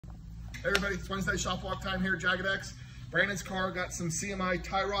Everybody, it's Wednesday shop walk time here at Jagged X. Brandon's car got some CMI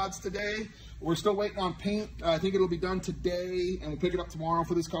tie rods today. We're still waiting on paint. I think it'll be done today, and we'll pick it up tomorrow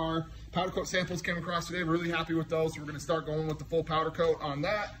for this car. Powder coat samples came across today. We're really happy with those. We're going to start going with the full powder coat on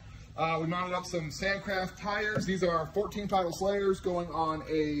that. We mounted up some Sandcraft tires. These are 14 title slayers going on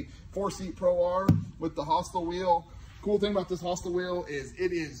a 4-seat Pro R with the Hostile wheel. Cool thing about this Hostile wheel is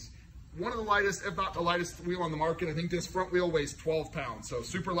it is one of the lightest, if not the lightest wheel on the market. I think this front wheel weighs 12 pounds, so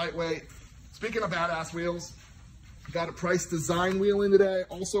super lightweight. Speaking of badass wheels, got a Price Design wheel in today,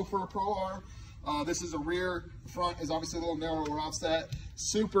 also for a Pro R. This is a rear, front is obviously a little narrower offset.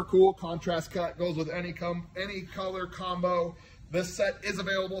 Super cool contrast cut, goes with any color combo. This set is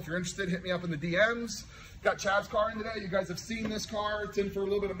available. If you're interested, hit me up in the DMs. Got Chad's car in today. You guys have seen this car. It's in for a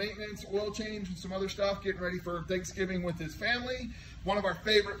little bit of maintenance, oil change, and some other stuff, getting ready for Thanksgiving with his family. One of our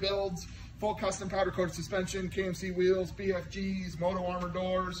favorite builds, full custom powder coated suspension, KMC wheels, BFGs, Moto Armor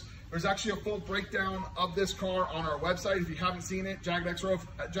doors. There's actually a full breakdown of this car on our website. If you haven't seen it,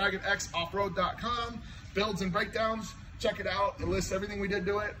 jaggedxoffroad.com. Builds and breakdowns. Check it out. It lists everything we did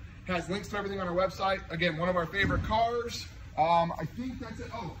to it. Has links to everything on our website. Again, one of our favorite cars. I think that's it.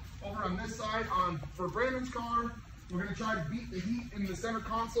 Oh, over on this side, for Brandon's car, we're going to try to beat the heat in the center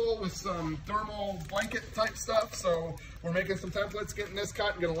console with some thermal blanket type stuff. So we're making some templates, getting this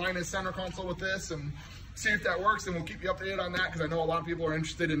cut, and going to line his center console with this and see if that works. And we'll keep you updated on that because I know a lot of people are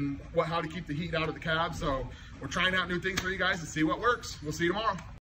interested in how to keep the heat out of the cab. So we're trying out new things for you guys to see what works. We'll see you tomorrow.